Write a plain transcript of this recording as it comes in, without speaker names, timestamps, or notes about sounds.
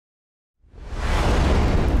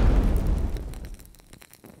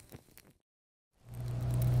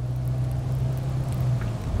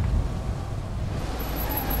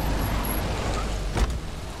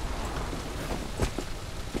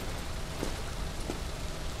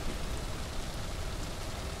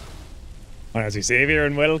As we save here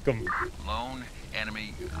and welcome. Lone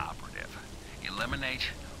enemy operative. Eliminate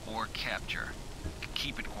or capture.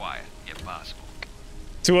 Keep it quiet, if possible.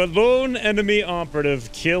 To a lone enemy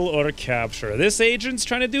operative, kill or capture. This agent's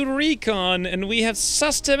trying to do recon, and we have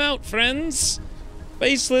sussed him out, friends.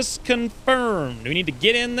 Faceless confirmed. We need to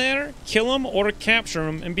get in there, kill him, or capture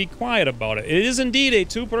him, and be quiet about it. It is indeed a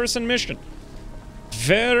two-person mission.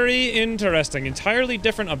 Very interesting. Entirely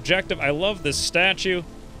different objective. I love this statue.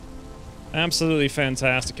 Absolutely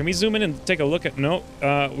fantastic. Can we zoom in and take a look at... No,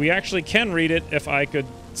 we actually can read it if I could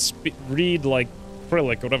read, like,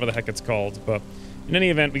 acrylic, whatever the heck it's called, but... In any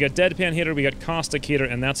event, we got Deadpan here, we got Caustic here,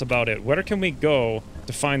 and that's about it. Where can we go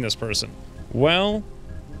to find this person? Well,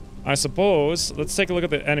 I suppose, let's take a look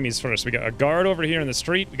at the enemies first. We got a guard over here in the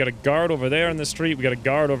street, we got a guard over there in the street, we got a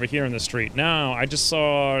guard over here in the street. Now, I just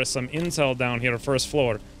saw some intel down here, first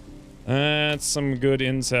floor. That's some good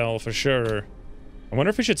intel for sure. I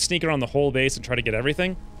wonder if we should sneak around the whole base and try to get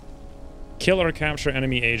everything? Kill or capture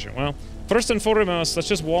enemy agent. Well, first and foremost, let's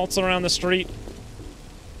just waltz around the street.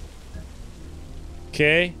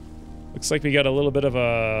 Okay, looks like we got a little bit of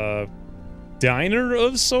a diner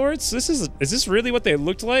of sorts. Is this really what they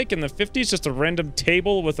looked like in the 50s? Just a random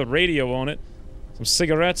table with a radio on it, some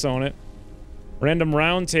cigarettes on it, random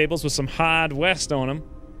round tables with some Hard West on them,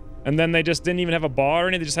 and then they just didn't even have a bar or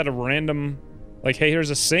anything. They just had a random, like, hey, here's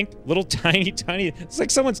a sink, little tiny. It's like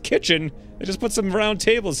someone's kitchen. They just put some round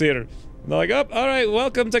tables here. And they're like, oh, all right,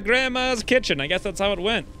 welcome to Grandma's kitchen. I guess that's how it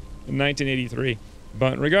went in 1983.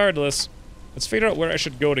 But regardless. Let's figure out where I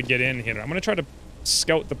should go to get in here. I'm gonna try to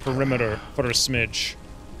scout the perimeter for a smidge.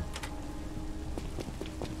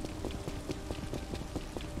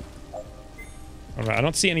 Alright, I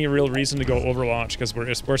don't see any real reason to go Overwatch because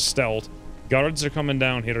we're stealth. Guards are coming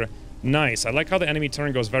down here. Nice. I like how the enemy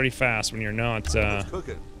turn goes very fast when you're not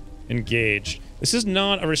engaged. This is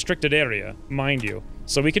not a restricted area, mind you.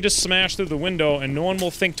 So we can just smash through the window and no one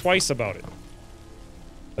will think twice about it.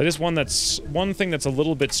 That is one thing that's a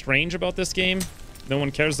little bit strange about this game. No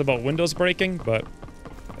one cares about windows breaking, but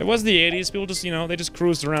it was the 80s. People just, you know, they just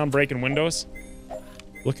cruised around breaking windows.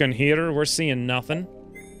 Looking here, we're seeing nothing.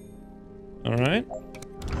 All right.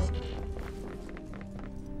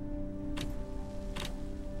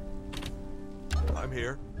 I'm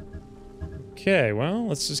here. Okay, well,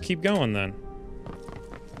 let's just keep going then.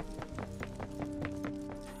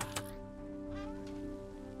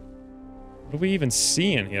 What do we even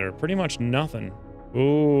see in here? Pretty much nothing.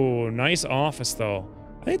 Ooh, nice office, though.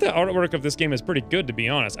 I think the artwork of this game is pretty good, to be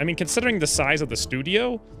honest. I mean, considering the size of the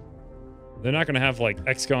studio, they're not going to have, like,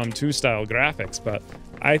 XCOM 2 style graphics, but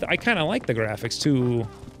I kind of like the graphics, too.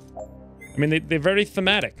 I mean, they're very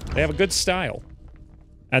thematic. They have a good style.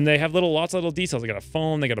 And they have lots of little details. They got a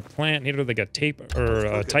phone, they got a plant here, they got tape, or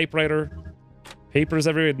a typewriter. Papers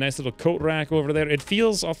everywhere, nice little coat rack over there. It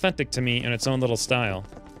feels authentic to me in its own little style.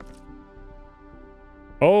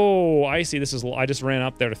 Oh, I see. I just ran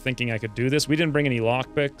up there thinking I could do this. We didn't bring any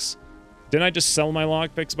lockpicks. Didn't I just sell my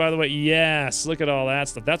lockpicks, by the way? Yes, look at all that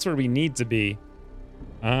stuff. That's where we need to be.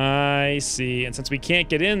 I see. And since we can't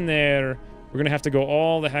get in there, we're going to have to go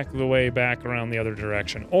all the heck of the way back around the other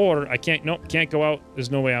direction. Or I can't, nope, can't go out.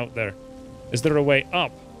 There's no way out there. Is there a way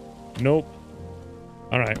up? Nope.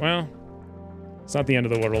 All right, well, it's not the end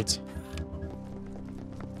of the world.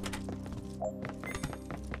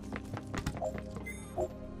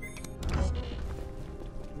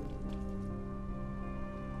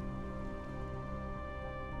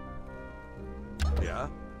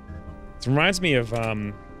 It reminds me of,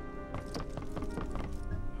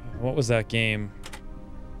 what was that game?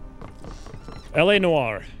 L.A.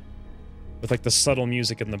 Noire. With, like, the subtle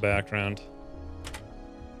music in the background.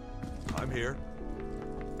 I'm here.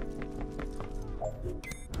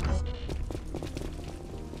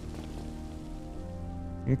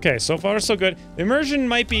 Okay, so far so good. The immersion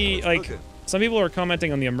might be, like... Some people are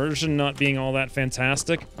commenting on the immersion not being all that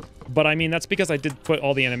fantastic. But I mean, that's because I did put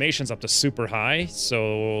all the animations up to super high,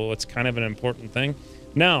 so it's kind of an important thing.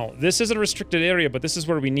 Now, this is a restricted area, but this is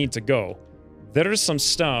where we need to go. There's some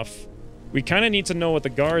stuff. We kind of need to know what the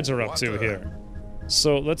guards are up to here.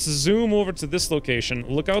 So let's zoom over to this location,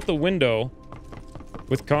 look out the window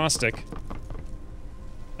with Caustic,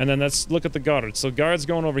 and then let's look at the guards. So guards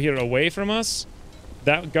going over here away from us.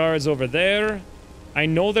 That guard's over there. I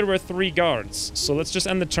know there were 3 guards, so let's just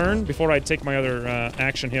end the turn before I take my other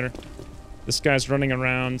action here. This guy's running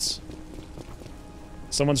around.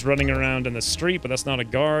 Someone's running around in the street, but that's not a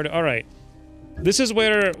guard. All right. This is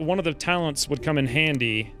where one of the talents would come in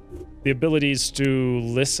handy. The abilities to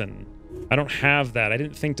listen. I don't have that. I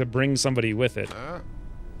didn't think to bring somebody with it.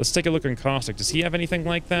 Let's take a look in Caustic. Does he have anything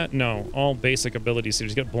like that? No. All basic abilities. So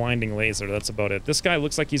he's got blinding laser. That's about it. This guy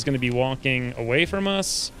looks like he's going to be walking away from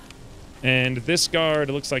us. And this guard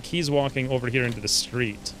looks like he's walking over here into the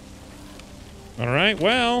street. All right,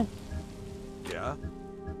 well. Yeah?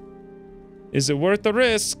 Is it worth the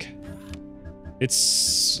risk?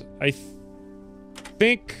 It's, I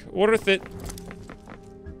think, worth it.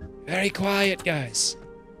 Very quiet, guys.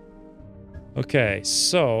 Okay,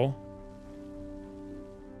 so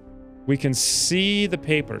we can see the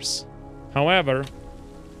papers. However,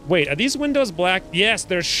 wait, are these windows black? Yes,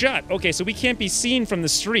 they're shut. Okay, so we can't be seen from the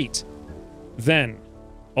street then.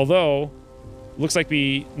 Although, looks like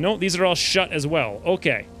no, these are all shut as well.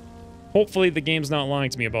 Okay. Hopefully the game's not lying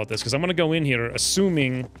to me about this, because I'm going to go in here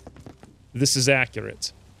assuming this is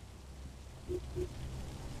accurate.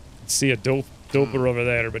 See a doper over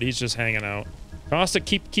there, but he's just hanging out. Caustic,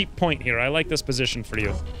 keep point here. I like this position for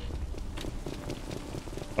you.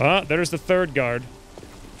 Ah, there's the third guard.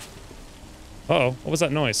 Uh-oh, what was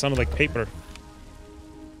that noise? Sounded like paper.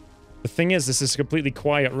 The thing is, this is a completely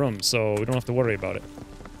quiet room, so we don't have to worry about it.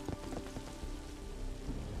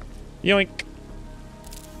 Yoink.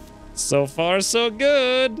 So far, so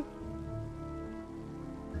good. I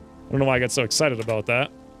don't know why I got so excited about that.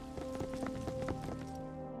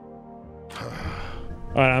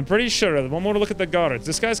 Alright, I'm pretty sure. One more look at the guards.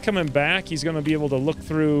 This guy's coming back. He's going to be able to look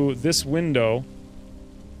through this window.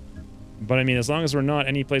 But, I mean, as long as we're not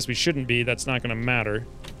any place we shouldn't be, that's not going to matter.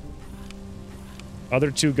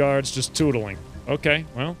 Other two guards just tootling. Okay,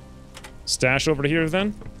 well. Stash over to here,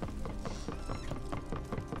 then.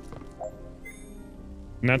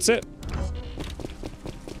 And that's it.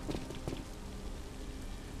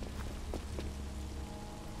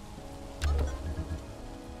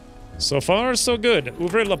 So far, so good.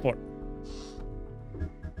 Ouvrez la porte.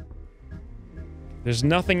 There's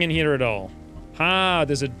nothing in here at all. Ah,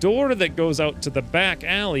 there's a door that goes out to the back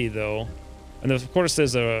alley, though. And of course,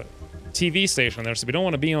 there's a TV station there, so we don't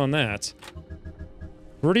want to be on that.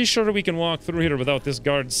 Pretty sure we can walk through here without this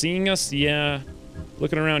guard seeing us. Yeah.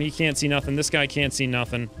 Looking around, he can't see nothing. This guy can't see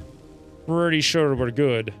nothing. Pretty sure we're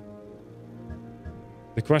good.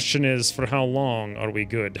 The question is, for how long are we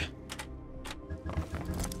good?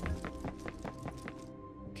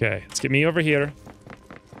 Okay, let's get me over here.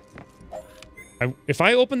 If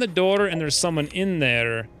I open the door and there's someone in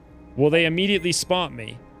there, will they immediately spot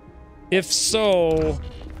me? If so,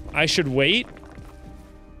 I should wait?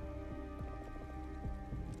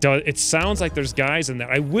 It sounds like there's guys in there.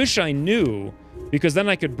 I wish I knew, because then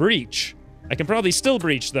I could breach. I can probably still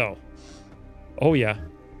breach, though. Oh, yeah.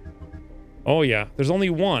 Oh, yeah. There's only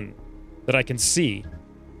one that I can see.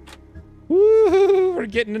 Woohoo! We're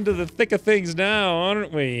getting into the thick of things now,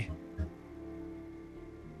 aren't we?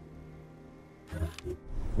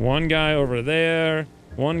 One guy over there.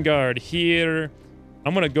 One guard here.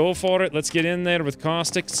 I'm gonna go for it. Let's get in there with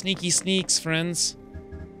Caustic. Sneaky sneaks, friends.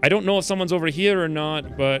 I don't know if someone's over here or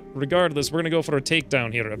not, but regardless, we're gonna go for a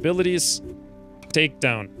takedown here. Abilities,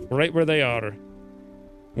 takedown. Right where they are.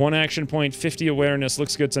 1 action point, 50 awareness.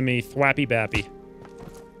 Looks good to me. Thwappy bappy.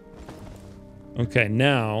 Okay,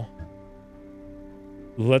 now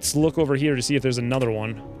let's look over here to see if there's another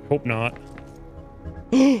one. Hope not.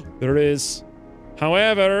 There is.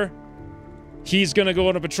 However, he's gonna go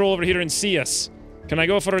on a patrol over here and see us. Can I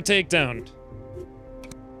go for a takedown?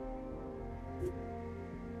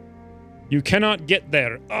 You cannot get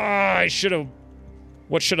there. Ah, I should have...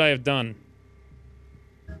 What should I have done?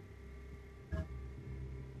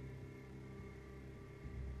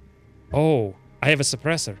 Oh, I have a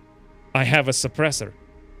suppressor. I have a suppressor.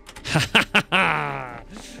 Ha ha ha ha!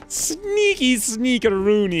 Sneaky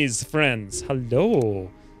sneakeroonies, friends.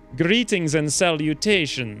 Hello. Greetings and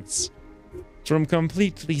salutations. From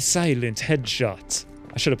completely silent headshot.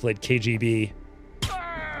 I should have played KGB.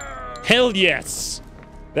 Hell yes!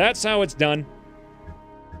 That's how it's done.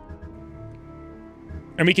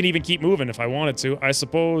 And we can even keep moving if I wanted to. I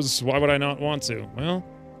suppose, why would I not want to? Well...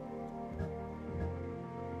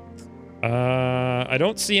 I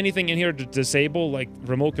don't see anything in here to disable, like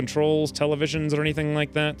remote controls, televisions, or anything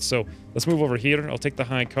like that. So let's move over here. I'll take the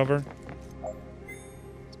high cover.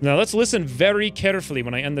 Now let's listen very carefully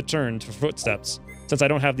when I end the turn for footsteps, since I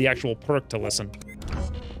don't have the actual perk to listen.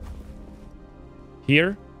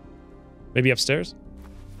 Here? Maybe upstairs?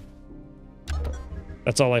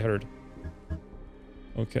 That's all I heard.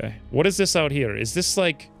 Okay. What is this out here? Is this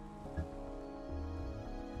like...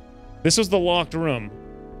 This was the locked room.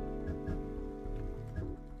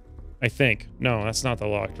 I think. No, that's not the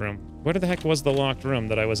locked room. Where the heck was the locked room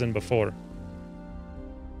that I was in before?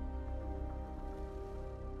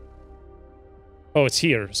 Oh, it's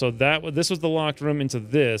here. So this was the locked room into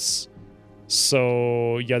this.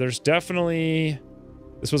 So, yeah, there's definitely...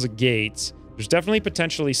 This was a gate. There's definitely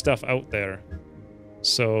potentially stuff out there.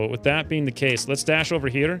 So, with that being the case, let's dash over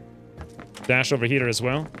here. Dash over here as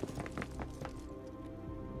well.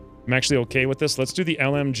 I'm actually okay with this. Let's do the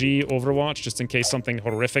LMG Overwatch just in case something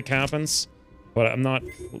horrific happens. But I'm not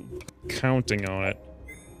counting on it.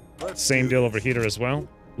 Same deal over here as well.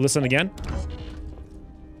 Listen again.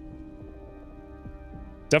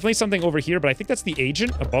 Definitely something over here, but I think that's the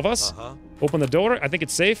agent above us. Open the door. I think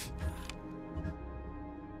it's safe.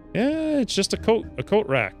 Yeah, it's just a coat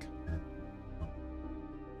rack.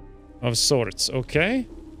 Of sorts. Okay.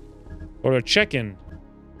 Or a check-in.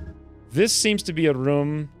 This seems to be a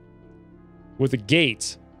room with a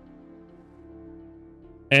gate.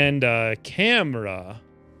 And a camera.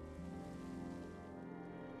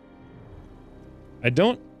 I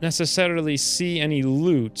don't necessarily see any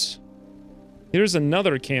loot. Here's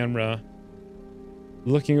another camera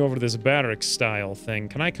looking over this barracks style thing.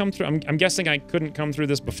 Can I come through? I'm guessing I couldn't come through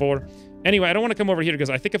this before. Anyway, I don't want to come over here because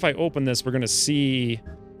I think if I open this, we're going to see...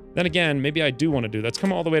 Then again, maybe I do want to do that. Let's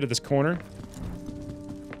come all the way to this corner.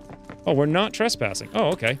 Oh, we're not trespassing. Oh,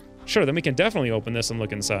 okay. Sure, then we can definitely open this and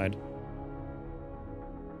look inside.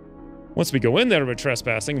 Once we go in there, we're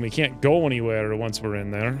trespassing, and we can't go anywhere once we're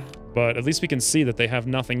in there. But at least we can see that they have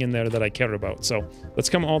nothing in there that I care about. So, let's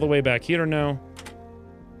come all the way back here now.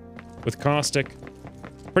 With Caustic.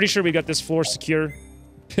 Pretty sure we got this floor secure.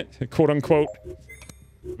 Quote-unquote.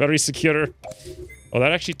 Very secure. Oh,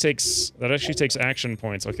 that actually takes action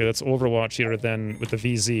points. Okay, let's Overwatch here then with the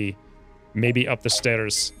VZ. Maybe up the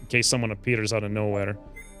stairs in case someone appears out of nowhere.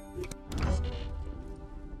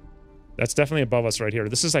 That's definitely above us right here.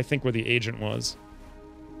 This is, I think, where the agent was.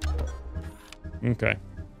 Okay.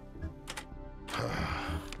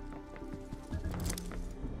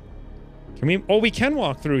 Can we... Oh, we can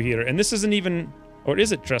walk through here, and this isn't even... Or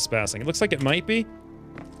is it trespassing? It looks like it might be.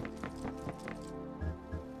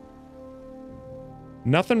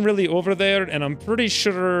 Nothing really over there, and I'm pretty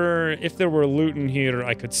sure if there were loot in here,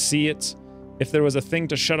 I could see it. If there was a thing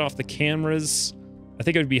to shut off the cameras, I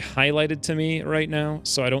think it would be highlighted to me right now,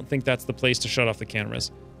 so I don't think that's the place to shut off the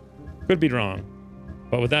cameras. Could be wrong.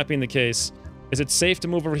 But with that being the case, is it safe to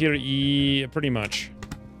move over here? Yeah, pretty much.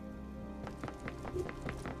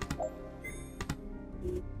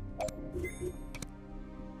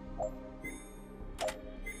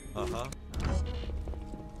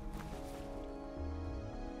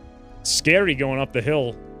 Scary going up the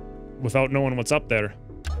hill without knowing what's up there.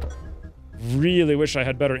 Really wish I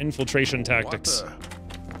had better infiltration tactics.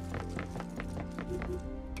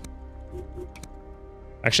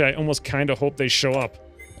 Actually, I almost kind of hope they show up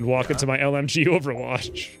and walk into my LMG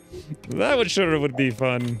Overwatch. That would sure would be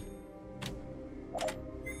fun.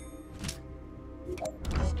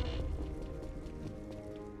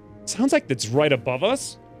 Sounds like it's right above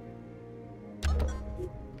us.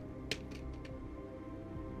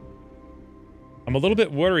 I'm a little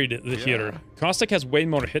bit worried here. Caustic has way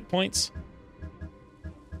more hit points.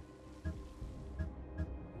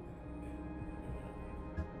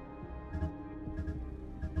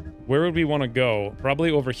 Where would we want to go?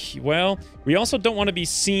 Probably over here. Well, we also don't want to be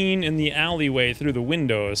seen in the alleyway through the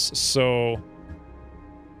windows, so...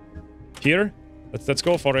 Here? Let's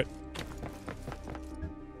go for it.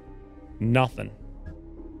 Nothing.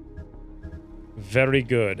 Very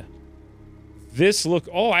good. This look...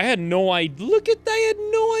 Oh, I had no idea. Look at that. I had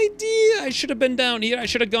no idea. I should have been down here. I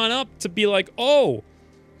should have gone up to be like, oh.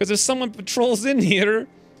 Because if someone patrols in here,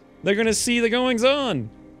 they're going to see the goings-on.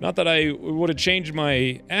 Not that I would have changed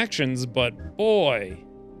my actions, but boy.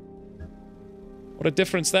 What a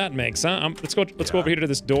difference that makes, huh? Let's go over here to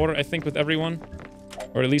this door, I think, with everyone.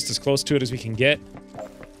 Or at least as close to it as we can get.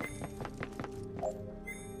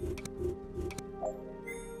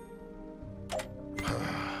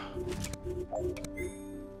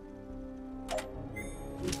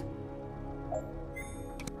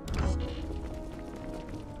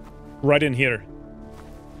 Right in here.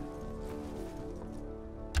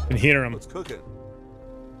 Can hear him. Let's cook it.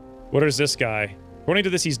 What is this guy? According to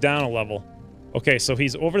this, he's down a level. Okay, so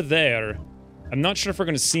he's over there. I'm not sure if we're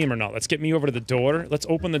going to see him or not. Let's get me over to the door. Let's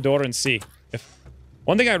open the door and see.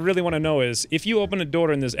 One thing I really want to know is, if you open a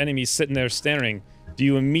door and there's enemies sitting there staring, do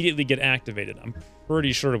you immediately get activated? I'm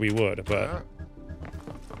pretty sure we would, but...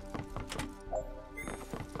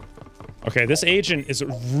 Okay, this agent is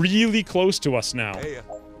really close to us now.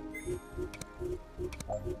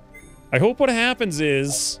 I hope what happens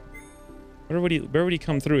is... Where would he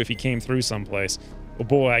come through if he came through someplace? Oh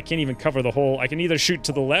boy, I can't even cover the whole... I can either shoot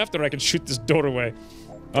to the left or I can shoot this doorway.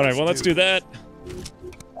 Alright, well, let's do that.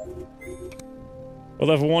 We'll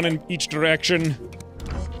have one in each direction.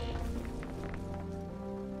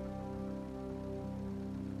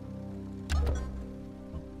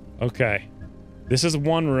 Okay. This is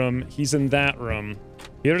one room. He's in that room.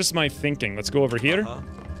 Here's my thinking. Let's go over here.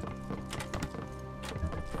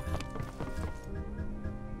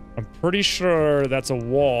 I'm pretty sure that's a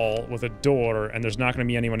wall with a door, and there's not going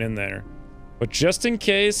to be anyone in there. But just in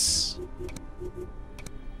case...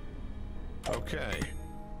 Okay.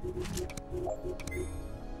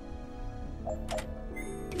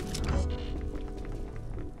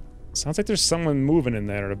 Sounds like there's someone moving in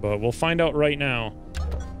there, but we'll find out right now.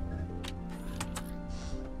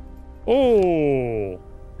 Oh!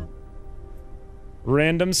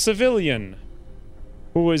 Random civilian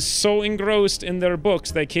who is so engrossed in their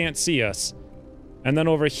books they can't see us. And then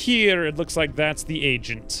over here, it looks like that's the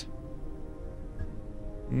agent.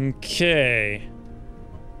 Okay.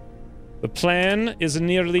 The plan is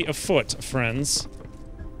nearly afoot, friends.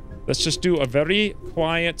 Let's just do a very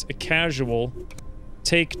quiet, casual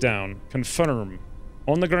takedown. Confirm.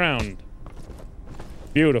 On the ground.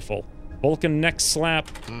 Beautiful. Vulcan neck slap.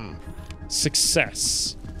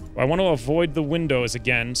 Success. I want to avoid the windows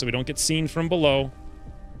again so we don't get seen from below.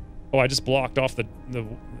 Oh, I just blocked off the...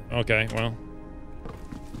 Okay, well.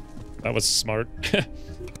 That was smart.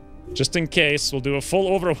 Just in case, we'll do a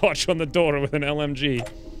full overwatch on the door with an LMG.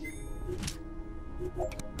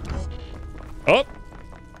 Oh!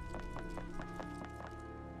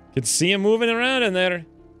 Can see him moving around in there.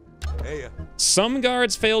 Hey. Some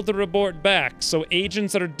guards failed to report back, so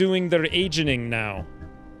agents are doing their agenting now.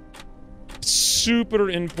 Super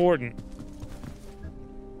important.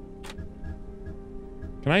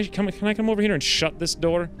 Can I come over here and shut this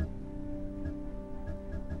door?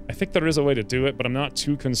 I think there is a way to do it, but I'm not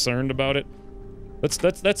too concerned about it.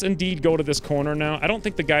 Let's indeed go to this corner now. I don't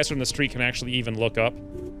think the guys from the street can actually even look up.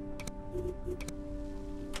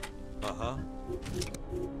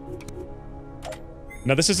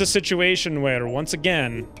 Now this is a situation where, once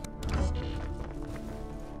again...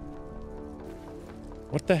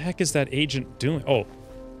 What the heck is that agent doing? Oh.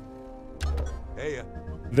 Hey.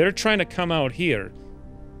 They're trying to come out here.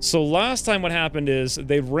 So last time what happened is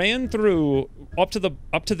they ran through up to the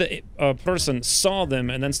person, saw them,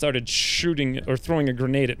 and then started shooting or throwing a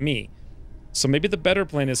grenade at me. So maybe the better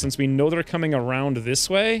plan is, since we know they're coming around this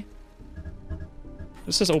way,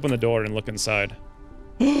 let's just open the door and look inside.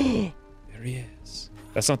 There he is.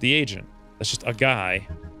 That's not the agent. That's just a guy.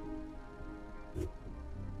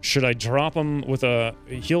 Should I drop him with a...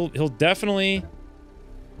 He'll definitely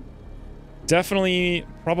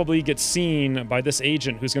probably get seen by this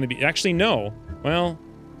agent who's going to be... Actually, no. Well,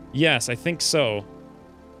 yes, I think so.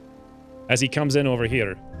 As he comes in over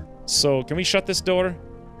here. So, can we shut this door?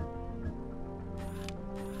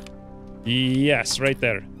 Yes, right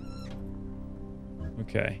there.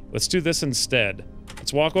 Okay, let's do this instead.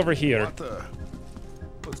 Let's walk over here. What the?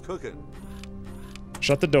 What's cooking?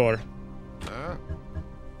 Shut the door. Huh?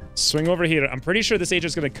 Swing over here. I'm pretty sure this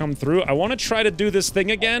agent's gonna come through. I want to try to do this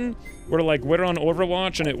thing again, where like we're on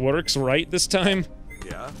Overwatch and it works right this time.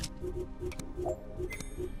 Yeah.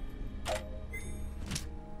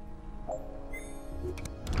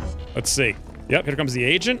 Let's see. Yep, here comes the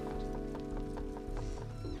agent.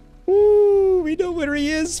 Ooh, we know where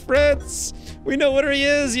he is, friends. We know where he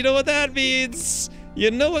is. You know what that means.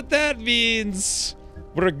 You know what that means.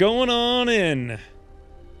 We're going on in.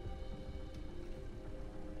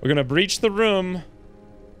 We're gonna breach the room.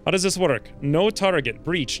 How does this work? No target.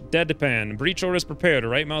 Breach. Deadpan. Breach order is prepared.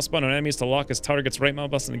 Right mouse button on enemies to lock his targets. Right mouse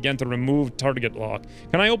button again to remove target lock.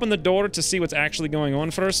 Can I open the door to see what's actually going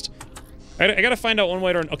on first? I gotta find out one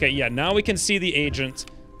way or... Okay, yeah, now we can see the agent.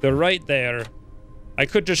 They're right there. I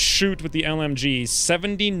could just shoot with the LMG.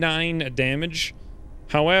 79 damage.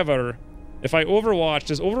 However, if I Overwatch,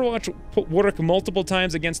 does Overwatch work multiple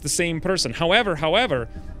times against the same person? However,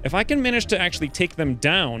 if I can manage to actually take them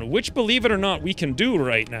down, which, believe it or not, we can do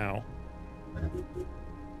right now.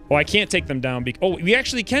 Oh, I can't take them down. Oh, we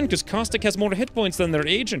actually can, because Caustic has more hit points than their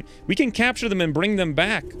agent. We can capture them and bring them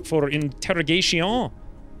back for interrogation.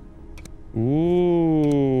 Ooh.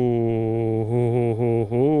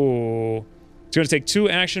 It's going to take 2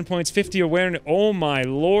 action points, 50 awareness. Oh my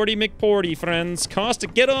lordy McPorty, friends.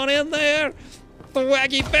 Caustic, get on in there.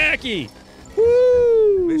 Thwacky backy.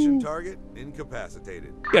 Woo. Mission target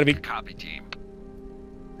incapacitated. You gotta be... Copy, team.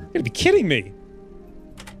 You gotta be kidding me.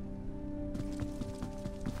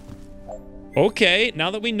 Okay, now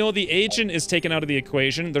that we know the agent is taken out of the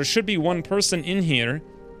equation, there should be one person in here.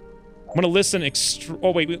 I'm gonna listen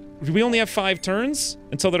oh wait, we only have 5 turns?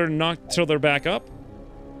 Until they're back up?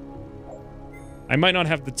 I might not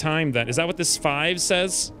have the time then. Is that what this 5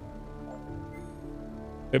 says?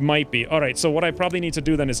 It might be. All right, so what I probably need to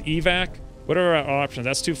do then is evac. What are our options?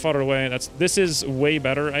 That's too far away. This is way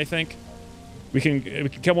better, I think. We can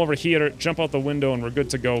come over here, jump out the window, and we're good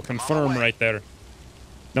to go. Confirm right there.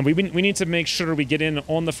 Now, we need to make sure we get in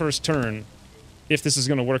on the first turn if this is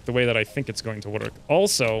going to work the way that I think it's going to work.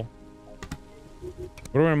 Also,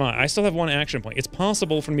 where am I? I still have one action point. It's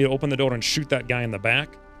possible for me to open the door and shoot that guy in the back.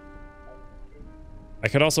 I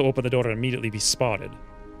could also open the door and immediately be spotted,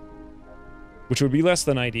 which would be less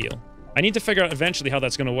than ideal. I need to figure out eventually how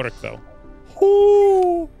that's going to work, though.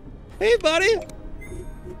 Ooh! Hey, buddy!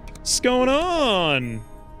 What's going on?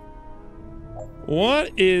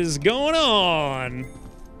 What is going on?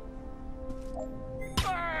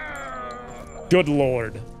 Good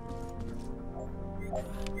lord.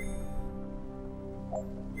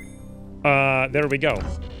 There we go.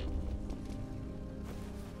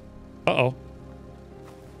 Uh-oh.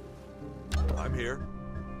 I'm here.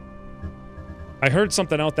 I heard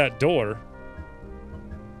something out that door.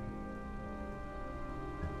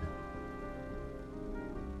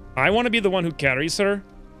 I want to be the one who carries her,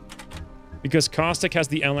 because Caustic has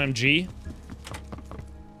the LMG.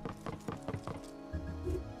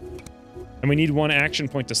 And we need one action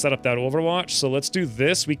point to set up that Overwatch, so let's do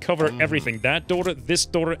this. We cover everything. That door, this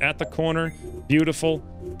door at the corner. Beautiful.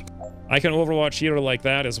 I can Overwatch here like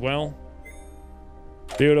that as well.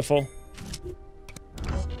 Beautiful.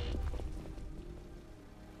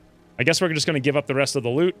 I guess we're just going to give up the rest of the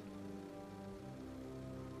loot.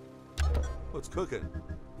 What's cooking?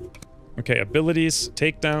 Okay, abilities,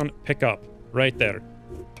 takedown, pick up. Right there.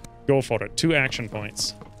 Go for it. 2 action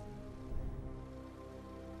points.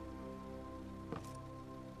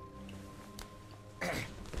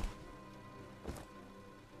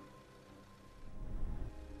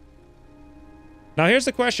 Now here's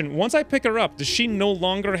the question. Once I pick her up, does she no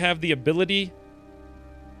longer have the ability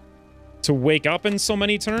to wake up in so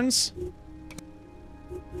many turns?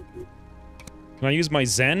 Can I use my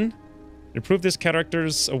Zen? Improve this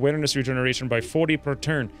character's awareness regeneration by 40 per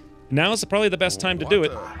turn. Now is probably the best time to do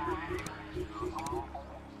it.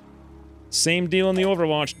 Same deal in the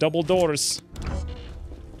Overwatch. Double doors.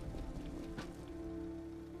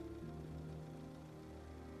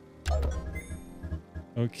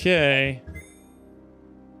 Okay.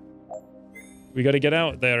 We gotta get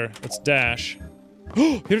out there. Let's dash.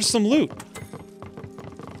 Oh, here's some loot.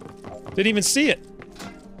 Didn't even see it.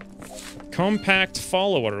 Compact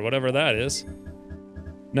follower, whatever that is.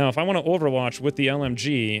 Now, if I want to Overwatch with the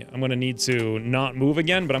LMG, I'm gonna need to not move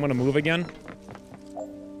again, but I'm gonna move again.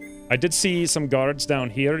 I did see some guards down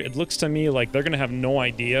here. It looks to me like they're gonna have no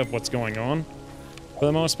idea of what's going on, for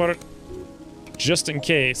the most part. Just in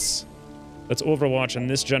case, let's Overwatch in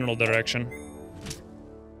this general direction.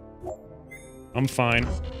 I'm fine.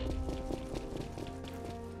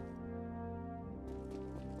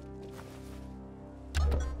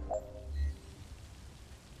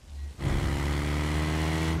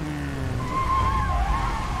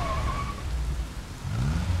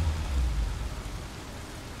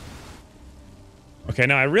 Okay,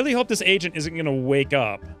 now I really hope this agent isn't gonna wake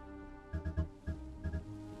up.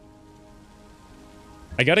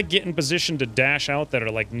 I gotta get in position to dash out there,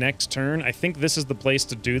 like, next turn. I think this is the place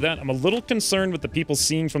to do that. I'm a little concerned with the people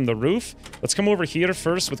seeing from the roof. Let's come over here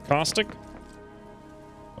first with Caustic.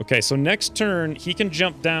 Okay, so next turn, he can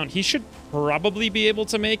jump down. He should probably be able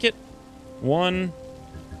to make it. 1,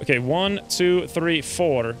 2, 3,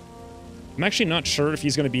 4. I'm actually not sure if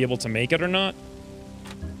he's gonna be able to make it or not.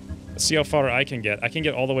 Let's see how far I can get. I can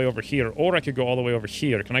get all the way over here, or I could go all the way over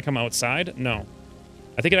here. Can I come outside? No.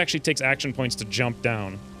 I think it actually takes action points to jump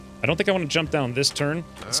down. I don't think I want to jump down this turn.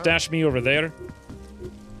 Stash me over there.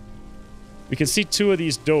 We can see 2 of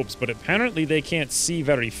these dopes, but apparently they can't see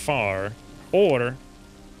very far. Or...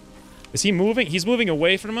 is he moving? He's moving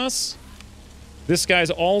away from us? This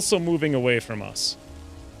guy's also moving away from us.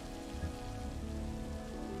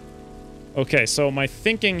 Okay, so my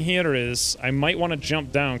thinking here is I might want to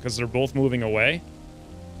jump down because they're both moving away.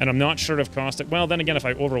 And I'm not sure if Caustic... well, then again, if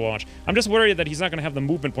I Overwatch... I'm just worried that he's not going to have the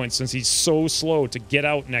movement points since he's so slow to get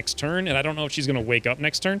out next turn, and I don't know if she's going to wake up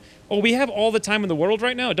next turn. Oh, we have all the time in the world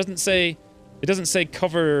right now? It doesn't say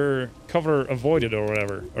cover avoided or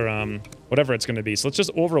whatever. Or, whatever it's going to be. So let's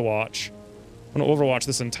just Overwatch. I'm going to Overwatch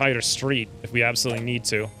this entire street if we absolutely need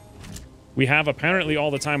to. We have apparently all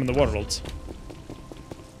the time in the world.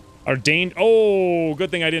 Ordained... oh, good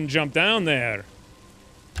thing I didn't jump down there.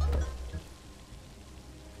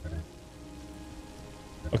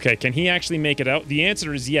 Okay, can he actually make it out? The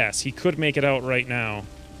answer is yes. He could make it out right now.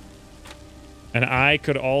 And I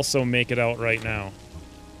could also make it out right now.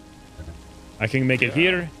 I can make it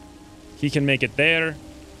here. He can make it there.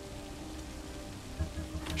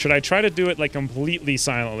 Should I try to do it, like, completely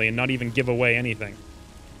silently and not even give away anything?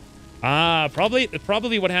 Ah, probably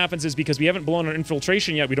what happens is because we haven't blown our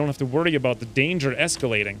infiltration yet, we don't have to worry about the danger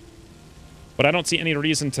escalating. But I don't see any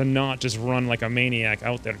reason to not just run like a maniac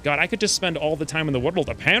out there. God, I could just spend all the time in the world,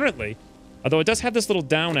 apparently. Although it does have this little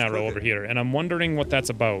down arrow over here, and I'm wondering what that's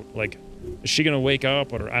about. Like, is she gonna wake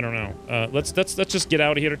up, or I don't know. Let's just get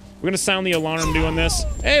out of here. We're gonna sound the alarm doing this.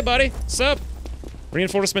 Hey, buddy, sup?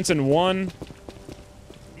 Reinforcements in 1.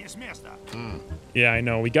 Yeah, I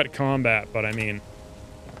know, we got combat, but I mean,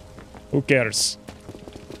 who cares?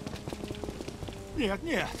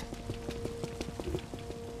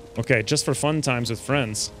 Okay, just for fun times with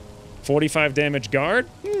friends. 45 damage guard?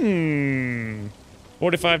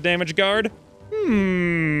 45 damage guard?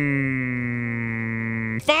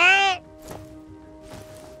 Fire!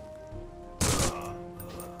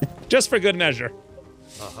 Just for good measure.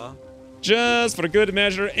 Uh-huh. Just for good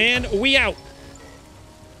measure, and we out!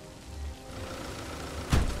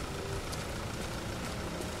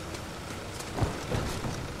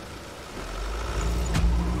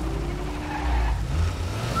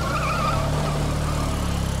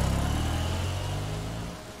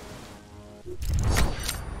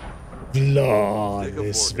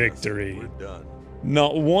 Flawless victory. We're done.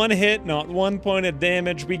 Not one hit, not 1 point of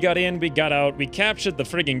damage. We got in, we got out, we captured the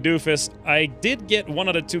frigging doofus. I did get 1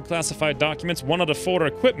 out of 2 classified documents, 1 out of 4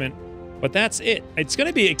 equipment, but that's it. It's going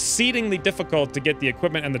to be exceedingly difficult to get the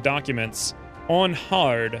equipment and the documents on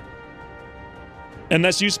hard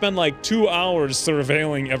unless you spend like 2 hours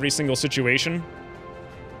surveilling every single situation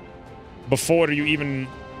before you even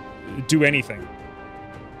do anything.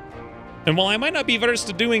 And while I might not be versed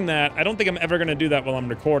to doing that, I don't think I'm ever going to do that while I'm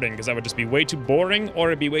recording, because that would just be way too boring, or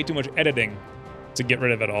it'd be way too much editing to get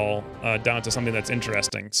rid of it all down to something that's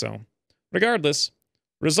interesting. So, regardless,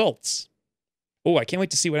 results. Oh, I can't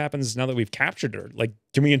wait to see what happens now that we've captured her. Like,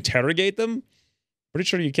 can we interrogate them? Pretty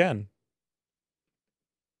sure you can.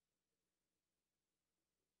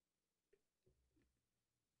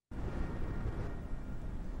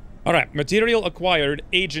 All right, material acquired,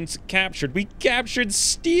 agents captured. We captured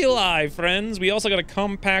Steel Eye, friends. We also got a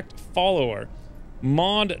compact follower.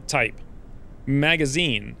 Mod type,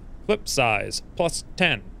 magazine, clip size,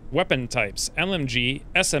 +10. Weapon types, LMG,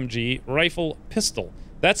 SMG, rifle, pistol.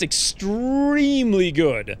 That's extremely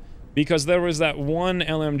good, because there was that one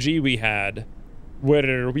LMG we had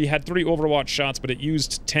where we had 3 Overwatch shots, but it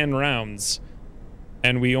used 10 rounds,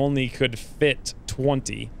 and we only could fit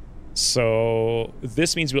 20. So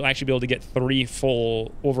this means we'll actually be able to get 3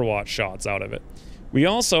 full Overwatch shots out of it. We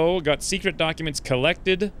also got secret documents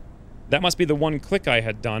collected. That must be the one click I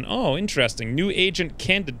had done. Oh, interesting. New agent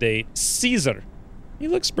candidate, Caesar. He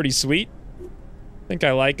looks pretty sweet. Think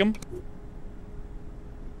I like him.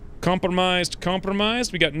 Compromised.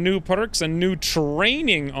 We got new perks and new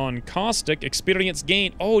training on Caustic. Experience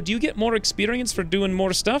gain. Oh, do you get more experience for doing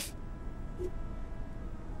more stuff?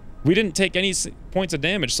 We didn't take any points of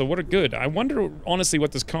damage, so we're good. I wonder, honestly,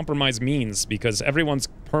 what this compromise means, because everyone's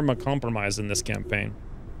perma-compromised in this campaign.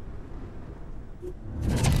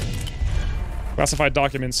 Classified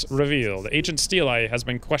documents revealed. Agent Steel Eye has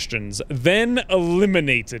been questioned, then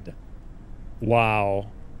eliminated.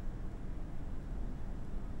 Wow.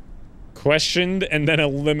 Questioned and then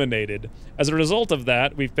eliminated. As a result of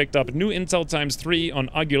that, we've picked up new intel ×3 on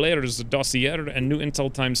Aguilera's dossier and new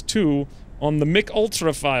intel ×2 on the Mick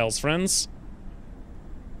Ultra files, friends.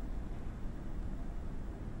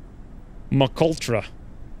 McUltra,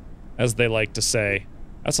 as they like to say.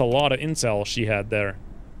 That's a lot of intel she had there.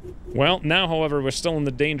 Well, now, however, we're still in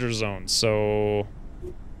the danger zone, so...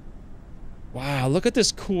 Wow, look at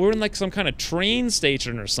this cool... We're in like some kind of train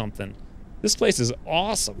station or something. This place is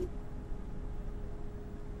awesome.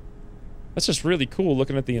 That's just really cool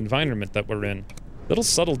looking at the environment that we're in. Little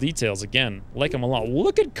subtle details, again. Like them a lot.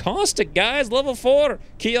 Look at Caustic, guys! Level 4!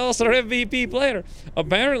 Kios, our MVP player.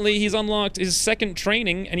 Apparently, he's unlocked his 2nd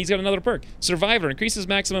training, and he's got another perk. Survivor, increases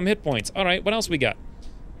maximum hit points. Alright, what else we got?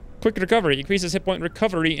 Quick recovery, increases hit point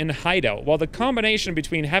recovery in hideout. While the combination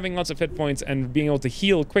between having lots of hit points and being able to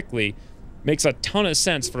heal quickly makes a ton of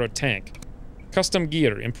sense for a tank. Custom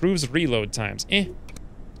gear, improves reload times.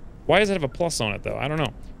 Why does it have a plus on it, though? I don't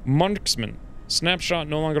know. Marksman. Snapshot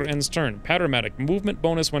no longer ends turn. Paramedic. Movement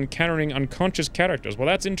bonus when countering unconscious characters. Well,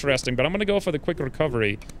 that's interesting, but I'm going to go for the quick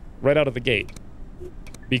recovery right out of the gate.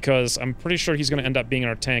 Because I'm pretty sure he's going to end up being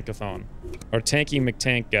our tankathon. Our tanky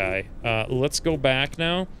McTank guy. Let's go back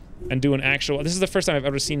now and do an actual... This is the first time I've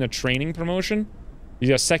ever seen a training promotion. You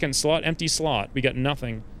got a 2nd slot, empty slot. We got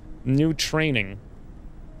nothing. New training.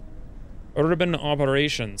 Urban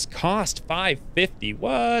operations. Cost $550.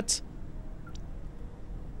 What?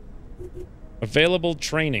 Available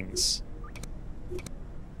trainings.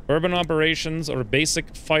 Urban operations or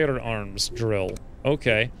basic firearms drill.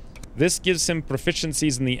 Okay. This gives him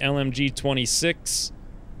proficiencies in the LMG-26,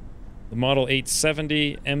 the Model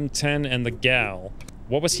 870, M10, and the GAL.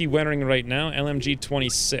 What was he wearing right now?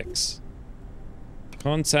 LMG-26.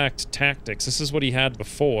 Contact tactics. This is what he had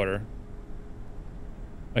before.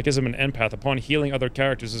 That gives him an empath. Upon healing other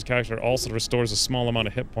characters, his character also restores a small amount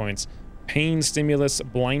of hit points. Pain stimulus,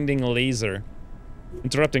 blinding laser.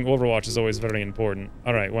 Interrupting Overwatch is always very important.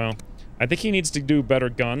 Alright, well, I think he needs to do better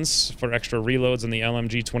guns for extra reloads in the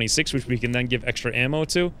LMG-26, which we can then give extra ammo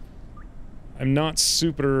to. I'm not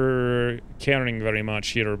super caring very much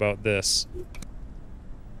here about this.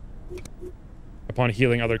 Upon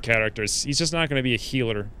healing other characters. He's just not going to be a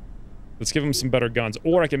healer. Let's give him some better guns.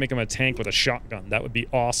 Or I can make him a tank with a shotgun. That would be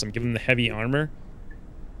awesome. Give him the heavy armor.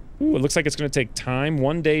 Ooh, it looks like it's going to take time.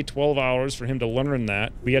 1 day, 12 hours for him to learn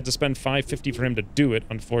that. We had to spend $550 for him to do it,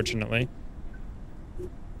 unfortunately.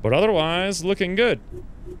 But otherwise, looking good.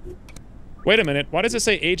 Wait a minute. Why does it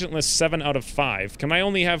say agentless 7 out of 5? Can I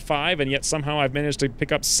only have 5 and yet somehow I've managed to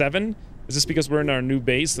pick up 7? Is this because we're in our new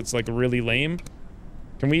base that's like really lame?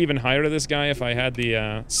 Can we even hire this guy if I had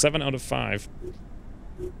the 7 out of 5?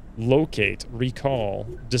 Locate, recall,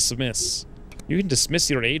 dismiss. You can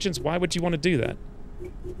dismiss your agents? Why would you want to do that?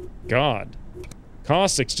 God.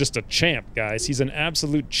 Caustic's just a champ, guys. He's an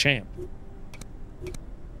absolute champ.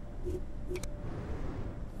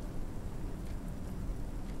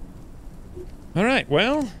 Alright,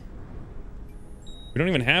 well... we don't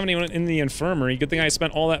even have anyone in the infirmary. Good thing I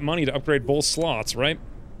spent all that money to upgrade both slots, right?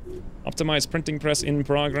 Optimize printing press in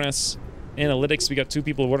progress. Analytics, we got 2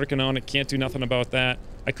 people working on it. Can't do nothing about that.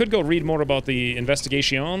 I could go read more about the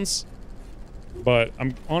investigations, but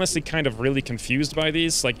I'm honestly kind of really confused by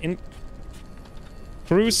these. Like, in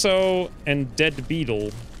Crusoe and Dead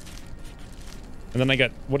Beetle. And then I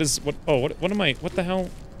got, what am I, what the hell?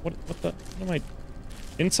 What am I?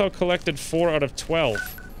 Intel collected 4 out of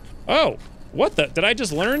 12. Oh, what the, did I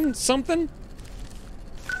just learn something?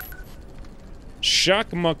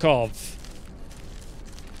 Shakhmakov.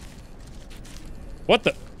 What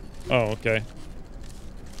the? Oh, okay.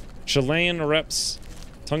 Chilean reps.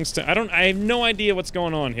 Tungsten. I have no idea what's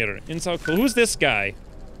going on here. Intel. Who's this guy?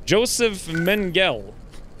 Joseph Mengele.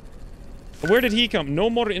 Where did he come? No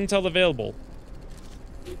more intel available.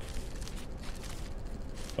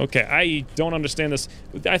 Okay, I don't understand this.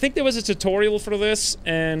 I think there was a tutorial for this,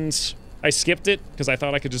 and I skipped it because I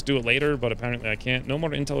thought I could just do it later, but apparently I can't. No more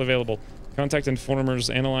intel available. Contact informers,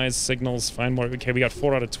 analyze signals, find more. Okay, we got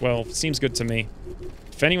 4 out of 12. Seems good to me.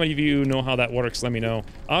 If anyone of you know how that works, let me know.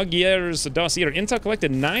 Aguirre's dossier. Intel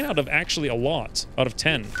collected 9 out of actually a lot. Out of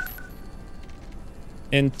 10.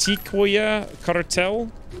 Antiquia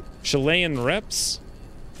cartel. Chilean reps.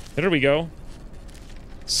 There we go.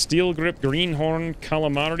 Steel grip, greenhorn,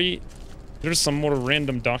 calamari. There's some more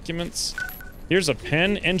random documents. Here's a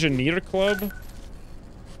pen. Engineer club.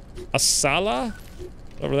 A sala.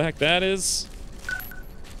 Whatever the heck that is.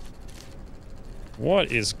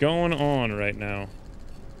 What is going on right now?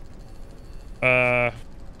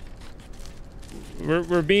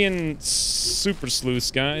 We're being super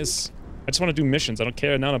sleuths, guys. I just want to do missions. I don't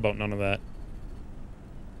care none about none of that.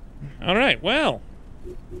 Alright, well.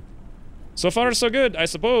 So far, so good. I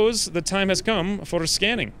suppose the time has come for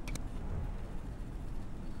scanning.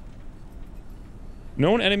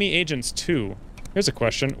 Known enemy agents 2. Here's a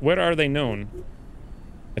question. Where are they known?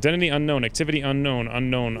 Identity unknown, activity unknown,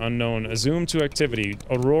 unknown, unknown. Zoom to activity.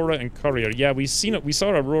 Aurora and Courier. Yeah, we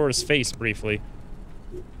saw Aurora's face briefly.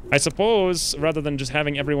 I suppose, rather than just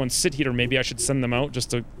having everyone sit here, maybe I should send them out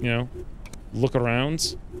just to, you know, look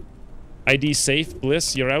around. ID safe,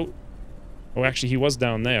 Bliss, you're out. Oh, actually, he was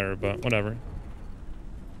down there, but whatever.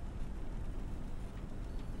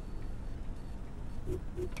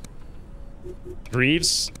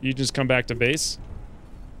 Greaves, you just come back to base.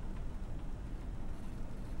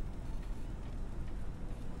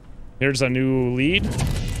 Here's a new lead.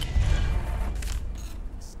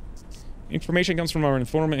 Information comes from our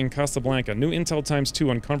informant in Casablanca. New intel ×2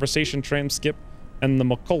 on conversation transcript and the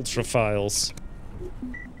McUltra files.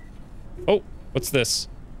 Oh, what's this?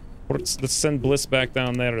 Let's send Bliss back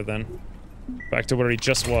down there then. Back to where he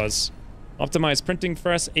just was. Optimize printing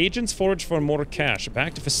press. Agents forage for more cash.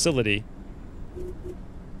 Back to facility.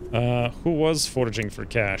 Who was foraging for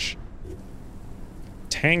cash?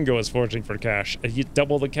 Tango is foraging for cash. You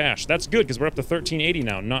double the cash. That's good, because we're up to 1380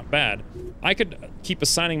 now. Not bad. I could keep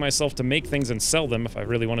assigning myself to make things and sell them if I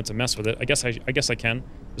really wanted to mess with it. I guess I can.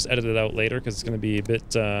 Just edit it out later, because it's going to be a bit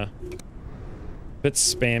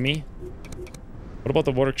spammy. What about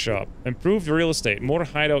the workshop? Improved real estate. More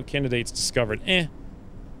hideout candidates discovered. I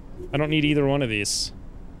don't need either one of these.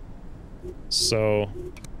 So...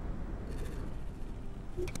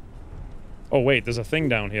 Oh, wait, there's a thing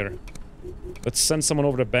down here. Let's send someone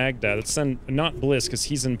over to Baghdad. Let's send... Not Bliss, because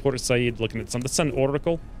he's in Port Said looking at something. Let's send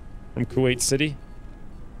Oracle from Kuwait City.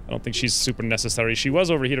 I don't think she's super necessary. She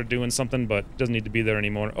was over here doing something, but doesn't need to be there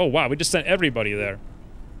anymore. Oh, wow, we just sent everybody there.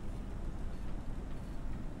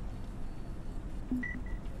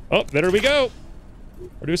 Oh, there we go.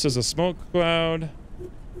 Produces a smoke cloud.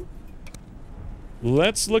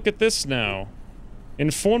 Let's look at this now.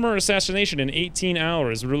 Informer assassination in 18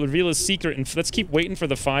 hours. Reveal a secret. And let's keep waiting for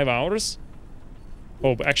the 5 hours.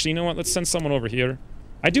 Oh, but actually, you know what? Let's send someone over here.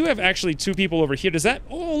 I do have actually 2 people over here. Does that...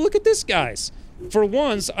 Oh, look at this, guys. For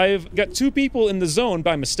once, I've got 2 people in the zone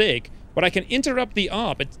by mistake, but I can interrupt the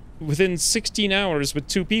op within 16 hours with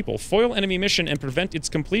 2 people. Foil enemy mission and prevent its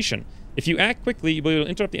completion. If you act quickly, you'll be able to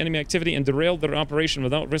interrupt the enemy activity and derail their operation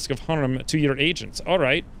without risk of harm to your agents.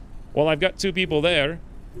 Alright. Well, I've got 2 people there.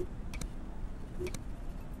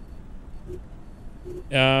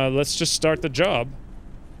 Let's just start the job.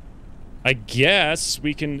 I guess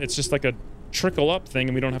we can... It's just like a trickle-up thing,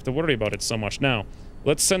 and we don't have to worry about it so much. Now,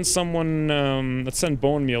 let's send someone... let's send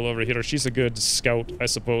Bone Meal over here. She's a good scout, I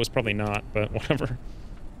suppose. Probably not, but whatever.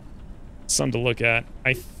 Something to look at.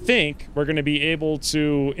 I think we're going to be able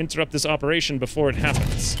to interrupt this operation before it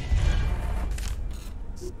happens.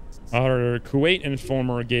 Our Kuwait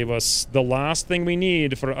informer gave us the last thing we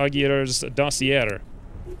need for Aguirre's dossier.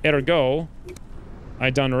 Ergo, I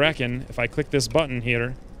done reckon if I click this button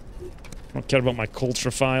here, I don't care about my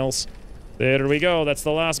culture files. There we go. That's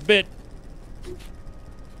the last bit.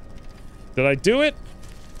 Did I do it?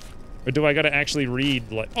 Or do I gotta actually read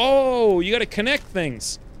like... Oh, you gotta connect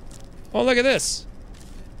things. Oh, look at this.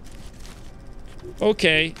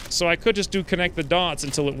 Okay, so I could just do connect the dots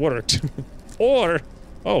until it worked. Or,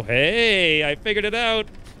 oh, hey, I figured it out.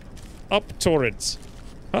 Up torrents.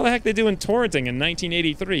 How the heck they doing torrenting in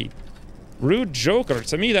 1983? Rude Joker.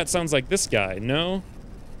 To me, that sounds like this guy. No?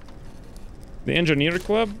 The Engineer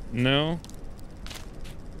Club? No.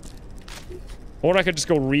 Or I could just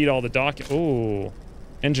go read all the oh.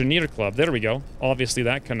 Engineer Club. There we go. Obviously,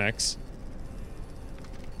 that connects.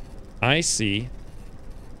 I see.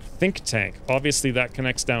 Think Tank. Obviously, that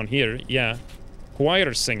connects down here. Yeah.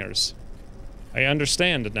 Choir singers. I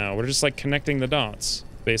understand now. We're just, like, connecting the dots,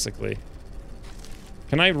 basically.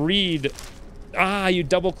 Can I read... Ah, you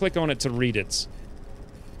double-click on it to read it.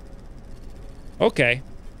 Okay.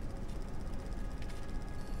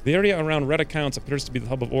 The area around red accounts appears to be the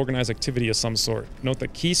hub of organized activity of some sort. Note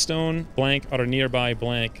that Keystone, blank, are nearby,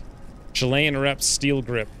 blank. Chilean Reps, Steel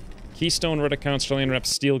Grip. Keystone, red accounts, Chilean Reps,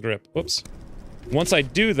 Steel Grip. Whoops. Once I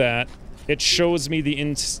do that, it shows me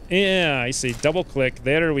the yeah, I see. Double click.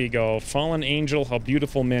 There we go. Fallen Angel, how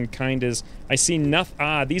beautiful mankind is. I see nothing.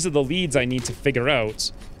 Ah, these are the leads I need to figure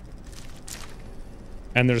out.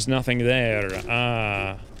 And there's nothing there.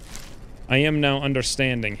 Ah. I am now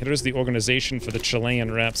understanding. Here's the organization for the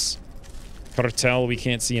Chilean Reps. Cartel we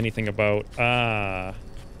can't see anything about. Ah.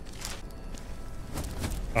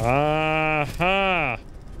 Aha!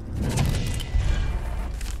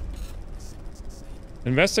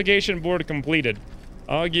 Investigation board completed.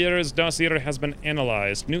 Aguirre's dossier has been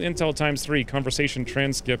analyzed. New intel ×3. Conversation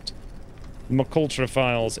transcript. McCulture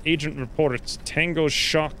files. Agent reports. Tango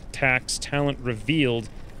shock tax talent revealed.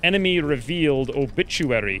 Enemy revealed.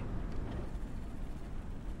 Obituary.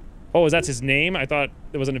 Oh, that's his name? I thought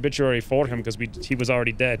there was an obituary for him because he was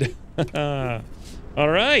already dead. All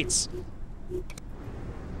right.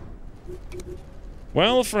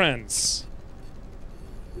 Well, friends.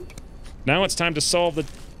 Now it's time to solve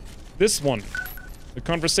this one. The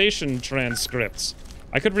conversation transcripts.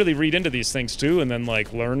 I could really read into these things too and then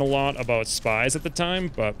like learn a lot about spies at the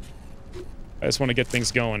time, but I just want to get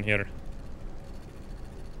things going here.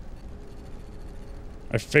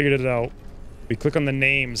 I figured it out. We click on the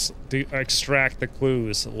names to extract the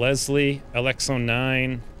clues. Leslie,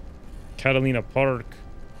 LX09, Catalina Park,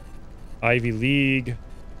 Ivy League.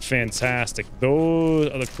 Fantastic. Those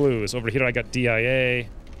are the clues. Over here I got DIA.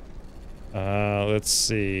 Let's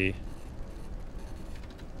see.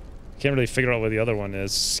 Can't really figure out where the other one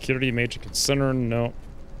is. Security major concern. No.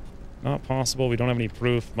 Not possible. We don't have any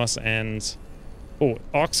proof. Must end. Oh,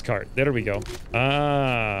 Ox cart. There we go.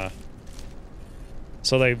 Ah.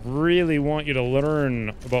 So they really want you to learn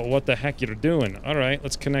about what the heck you're doing. Alright,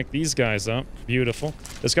 let's connect these guys up. Beautiful.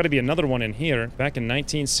 There's got to be another one in here. Back in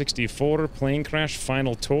 1964, plane crash,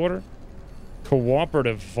 final tour.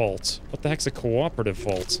 Cooperative vault. What the heck's a cooperative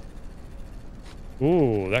vault?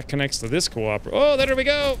 Ooh, that connects to this cooperative. Oh, there we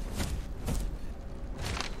go!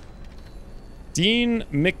 Dean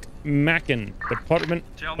McMacken, Department of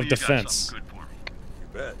Defense. Tell me you got something good for me. You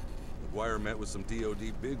bet. McGuire met with some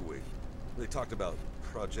DOD bigwig. They talked about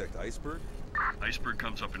Project Iceberg. Iceberg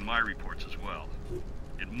comes up in my reports as well.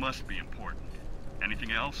 It must be important.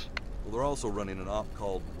 Anything else? Well, they're also running an op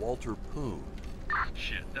called Walter Poon.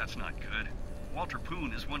 Shit, that's not good. Walter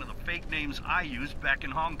Poon is one of the fake names I used back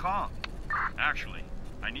in Hong Kong. Actually,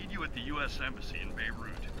 I need you at the U.S. Embassy in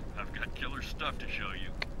Beirut. I've got killer stuff to show you.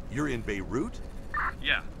 You're in Beirut?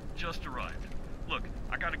 Yeah, just arrived. Look,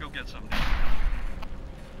 I gotta go get something.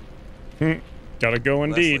 Gotta go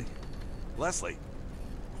indeed. Leslie,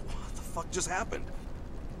 what the fuck just happened?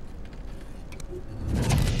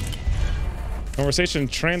 Conversation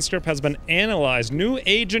transcript has been analyzed. New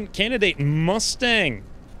agent candidate Mustang.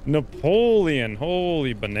 Napoleon.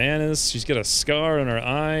 Holy bananas. She's got a scar on her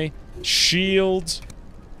eye. Shield.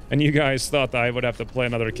 And you guys thought that I would have to play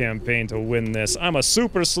another campaign to win this. I'm a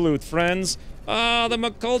super sleuth, friends. Ah, the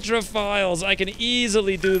McUltra files. I can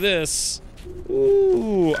easily do this.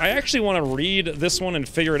 Ooh, I actually want to read this one and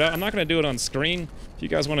figure it out. I'm not going to do it on screen. If you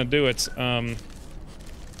guys want to do it,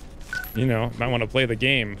 you know, might want to play the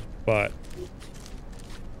game, but...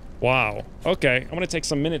 Wow. Okay, I'm going to take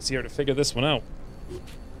some minutes here to figure this one out.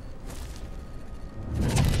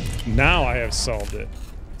 Now I have solved it.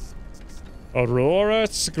 Aurora,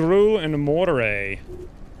 Screw, and Moray.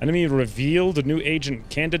 Enemy revealed. New agent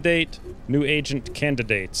candidate. New agent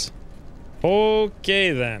candidates.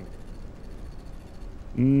 Okay, then.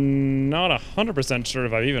 Not 100% sure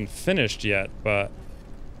if I've even finished yet, but...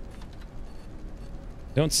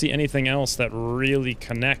 Don't see anything else that really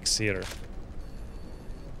connects here.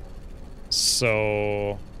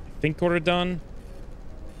 So... I think we're done.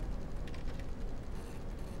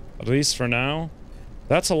 At least for now.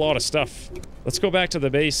 That's a lot of stuff. Let's go back to the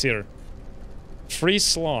base here. Free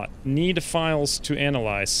slot. Need files to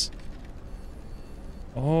analyze.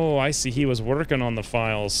 Oh, I see. He was working on the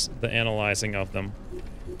files, the analyzing of them.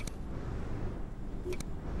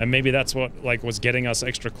 And maybe that's what, like, was getting us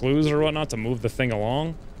extra clues or whatnot to move the thing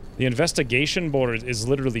along. The investigation board is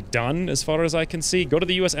literally done, as far as I can see. Go to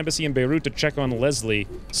the U.S. Embassy in Beirut to check on Leslie.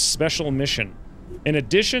 Special mission. In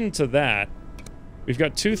addition to that, we've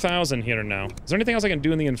got 2,000 here now. Is there anything else I can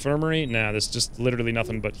do in the infirmary? Nah, there's just literally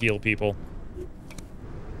nothing but heal people.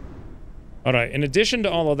 Alright, in addition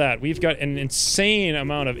to all of that, we've got an insane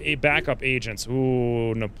amount of backup agents.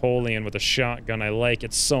 Ooh, Napoleon with a shotgun. I like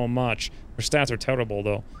it so much. Her stats are terrible,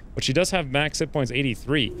 though. But she does have max hit points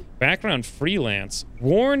 83. Background freelance.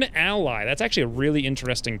 Warned ally. That's actually a really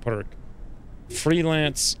interesting perk.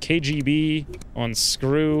 Freelance, KGB on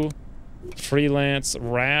Screw. Freelance,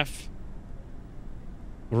 RAF.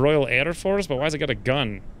 Royal Air Force? But why has it got a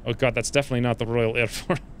gun? Oh god, that's definitely not the Royal Air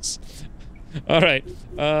Force. Alright,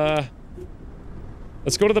 let's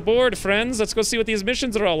go to the board, friends. Let's go see what these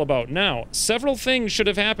missions are all about. Now, several things should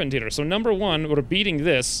have happened here. So number one, we're beating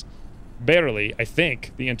this. Barely, I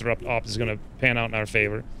think. The interrupt op is going to pan out in our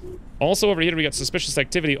favor. Also over here, we got suspicious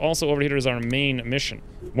activity. Also over here is our main mission.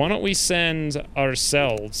 Why don't we send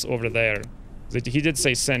ourselves over there? He did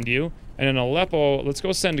say send you. And in Aleppo, let's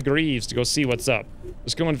go send Greaves to go see what's up.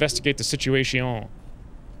 Let's go investigate the situation.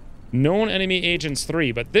 Known enemy agents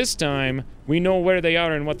 3, but this time, we know where they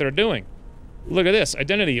are and what they're doing. Look at this.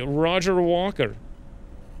 Identity, Roger Walker.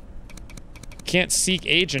 Can't seek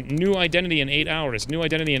agent. New identity in 8 hours. New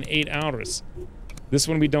identity in 8 hours. This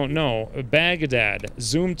one we don't know. Baghdad.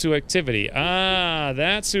 Zoom to activity. Ah,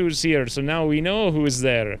 that's who's here. So now we know who's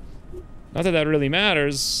there. Not that that really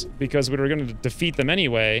matters, because we were going to defeat them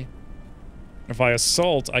anyway. If I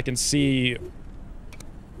assault, I can see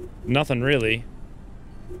nothing really.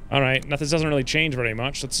 Alright, nothing doesn't really change very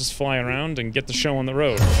much. Let's just fly around and get the show on the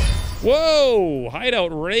road. Whoa!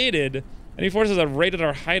 Hideout raided. Any forces that raided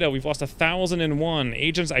our hideout, we've lost 1,001.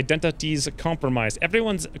 Agents' identities compromised.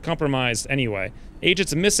 Everyone's compromised anyway.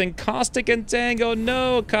 Agents missing. Caustic and Tango.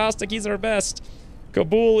 No, Caustic, he's our best.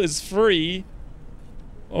 Cabal is free.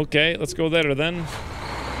 Okay, let's go there then.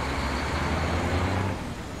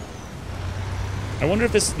 I wonder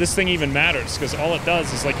if this thing even matters, because all it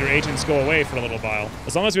does is like your agents go away for a little while.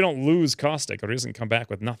 As long as we don't lose Caustic, or he doesn't come back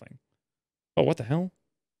with nothing. Oh, what the hell?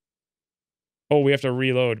 Oh, we have to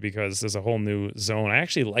reload because there's a whole new zone. I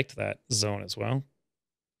actually liked that zone as well.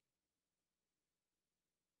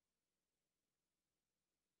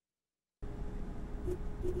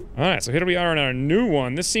 Alright, so here we are in our new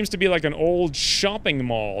one. This seems to be like an old shopping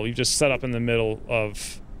mall we've just set up in the middle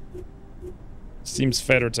of. Seems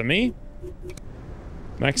fair to me.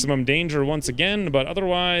 Maximum danger once again, but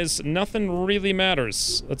otherwise, nothing really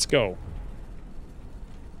matters. Let's go.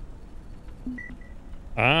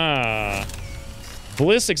 Ah.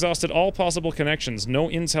 Bliss exhausted all possible connections. No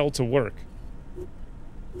intel to work.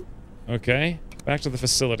 Okay. Back to the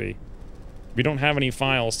facility. We don't have any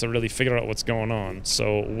files to really figure out what's going on.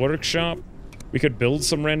 So, workshop. We could build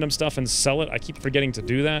some random stuff and sell it. I keep forgetting to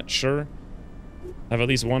do that. Sure. Have at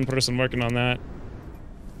least one person working on that.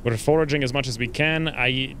 We're foraging as much as we can.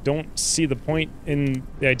 I don't see the point in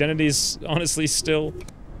the identities, honestly, still.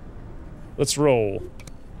 Let's roll.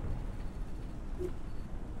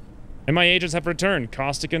 And my agents have returned.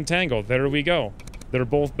 Caustic and Tango. There we go. They're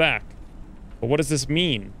both back. But what does this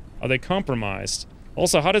mean? Are they compromised?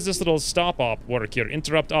 Also, how does this little stop op work here?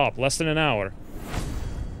 Interrupt op. Less than an hour.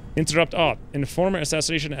 Interrupt op. Informer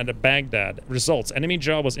assassination at Baghdad. Results. Enemy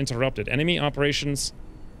job was interrupted. Enemy operations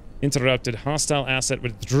interrupted. Hostile asset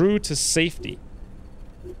withdrew to safety.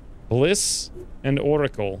 Bliss and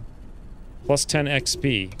Oracle. Plus 10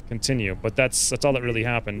 XP. Continue. But that's all that really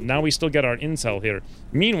happened. Now we still get our intel here.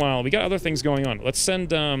 Meanwhile, we got other things going on. Let's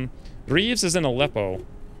send, Reeves is in Aleppo.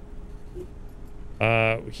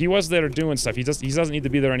 He was there doing stuff. He doesn't need to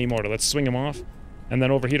be there anymore. Let's swing him off. And then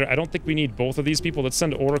over here, I don't think we need both of these people. Let's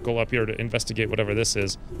send Oracle up here to investigate whatever this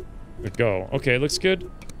is. Go. Okay, looks good.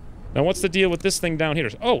 Now, what's the deal with this thing down here?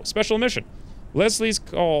 Oh, special mission. Leslie's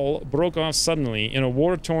call broke off suddenly. In a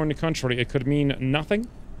war-torn country, it could mean nothing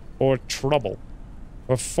or trouble.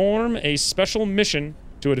 Perform a special mission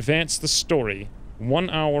to advance the story. 1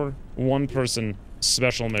 hour, 1 person,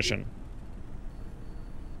 special mission.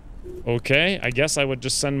 Okay, I guess I would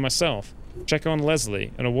just send myself. Check on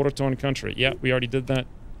Leslie in a war-torn country. Yeah, we already did that.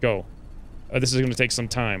 Go. This is going to take some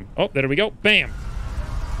time. Oh, there we go. Bam!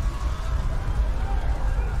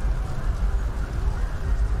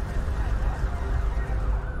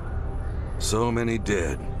 So many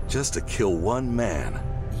dead, just to kill one man.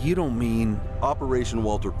 You don't mean... Operation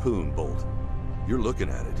Walter Poon, Bolt. You're looking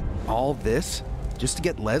at it. all this? Just to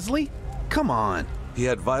get Leslie? Come on. He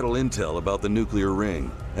had vital intel about the nuclear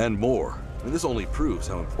ring, and more. And this only proves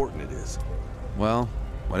how important it is. Well,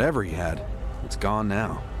 whatever he had, it's gone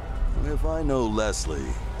now. If I know Leslie,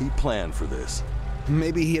 he planned for this.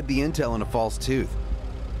 Maybe he had the intel in a false tooth.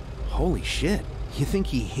 Holy shit. You think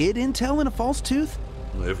he hid intel in a false tooth?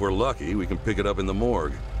 If we're lucky, we can pick it up in the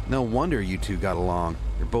morgue. No wonder you two got along.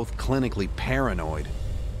 You're both clinically paranoid.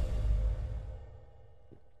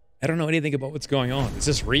 I don't know anything about what's going on. Is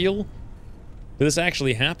this real? Did this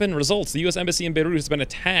actually happen? Results. The U.S. Embassy in Beirut has been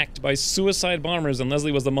attacked by suicide bombers and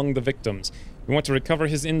Leslie was among the victims. We want to recover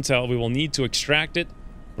his intel. We will need to extract it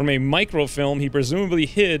from a microfilm he presumably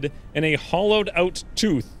hid in a hollowed-out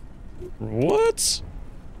tooth. What?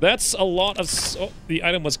 That's a lot of... Oh, the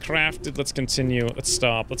item was crafted. Let's continue. Let's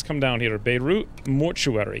stop. Let's come down here. Beirut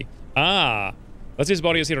Mortuary. Ah. Leslie's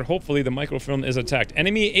body is here. Hopefully the microfilm is attacked.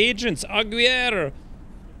 Enemy agents. Aguirre.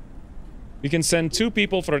 We can send 2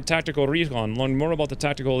 people for a tactical recon. Learn more about the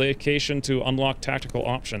tactical location to unlock tactical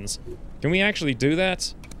options. Can we actually do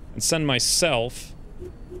that? And send myself.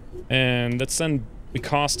 And let's send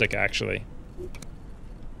Caustic, actually.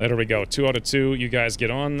 There we go. 2 out of 2. You guys get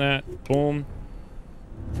on that. Boom.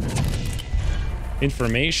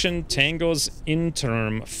 Information. Tango's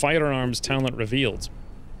interim firearms talent revealed.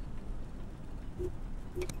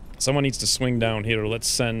 Someone needs to swing down here. Let's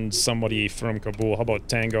send somebody from Kabul. How about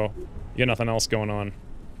Tango? You got nothing else going on.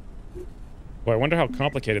 Boy, I wonder how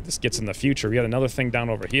complicated this gets in the future. We got another thing down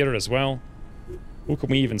over here as well. Who can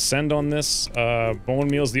we even send on this? Bone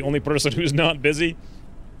Meal's the only person who's not busy.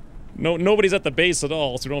 Nobody's at the base at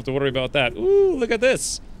all, so we don't have to worry about that. Ooh, look at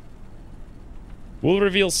this. We'll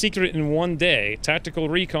reveal secret in 1 day. Tactical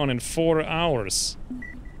recon in 4 hours.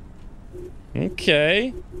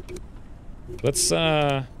 Okay. Let's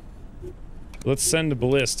send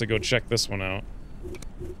Bliss to go check this one out.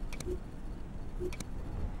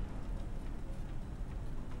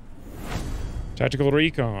 Tactical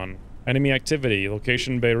recon. Enemy activity.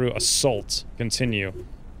 Location Beirut. Assault. Continue.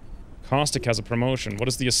 Caustic has a promotion. What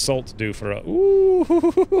does the assault do for a...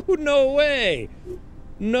 Ooh, no way!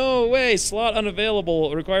 No way! Slot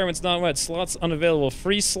unavailable. Requirements not met. Slots unavailable.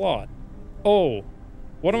 Free slot. Oh.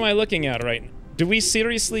 What am I looking at right now? Do we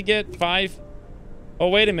seriously get 5... Oh,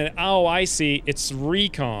 wait a minute. Oh, I see. It's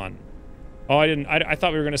recon. Oh, I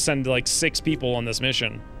thought we were going to send, like, 6 people on this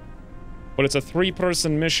mission. But it's a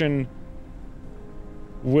 3-person mission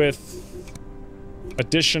with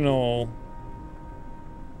additional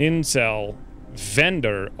intel.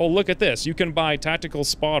 Vendor. Oh, look at this. You can buy tactical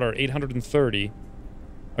spotter, 830.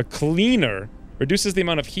 A cleaner reduces the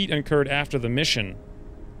amount of heat incurred after the mission.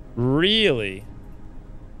 Really?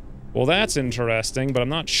 Well, that's interesting, but I'm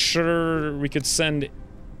not sure we could send...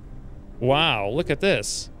 Wow, look at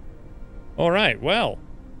this. Alright, well.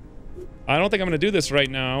 I don't think I'm going to do this right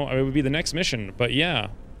now. It would be the next mission, but yeah.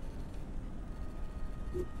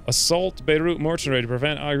 Assault Beirut mortuary to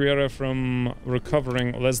prevent Aguilera from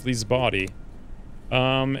recovering Leslie's body.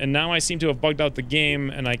 And now I seem to have bugged out the game,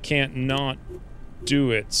 and I can't not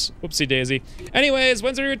do it. Whoopsie daisy. Anyways,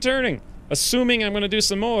 when's he returning? Assuming I'm going to do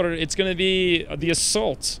some more, it's going to be the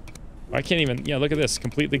assault. I can't even... Yeah, look at this.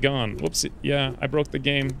 Completely gone. Whoopsie. Yeah, I broke the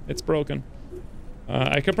game. It's broken.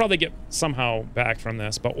 I could probably get somehow back from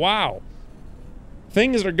this, but wow.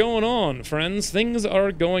 Things are going on, friends. Things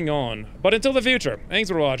are going on. But until the future, thanks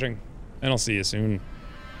for watching, and I'll see you soon.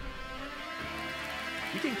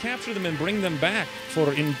 We can capture them and bring them back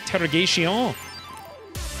for interrogation. Ooh.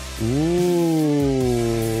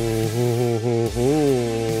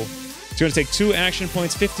 It's going to take 2 action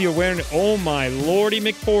points, 50 awareness. Oh my lordy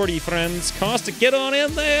McPorty, friends. Costa, get on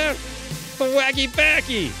in there. The wacky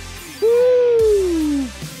backy. Woo!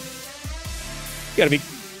 You gotta be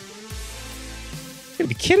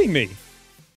kidding me.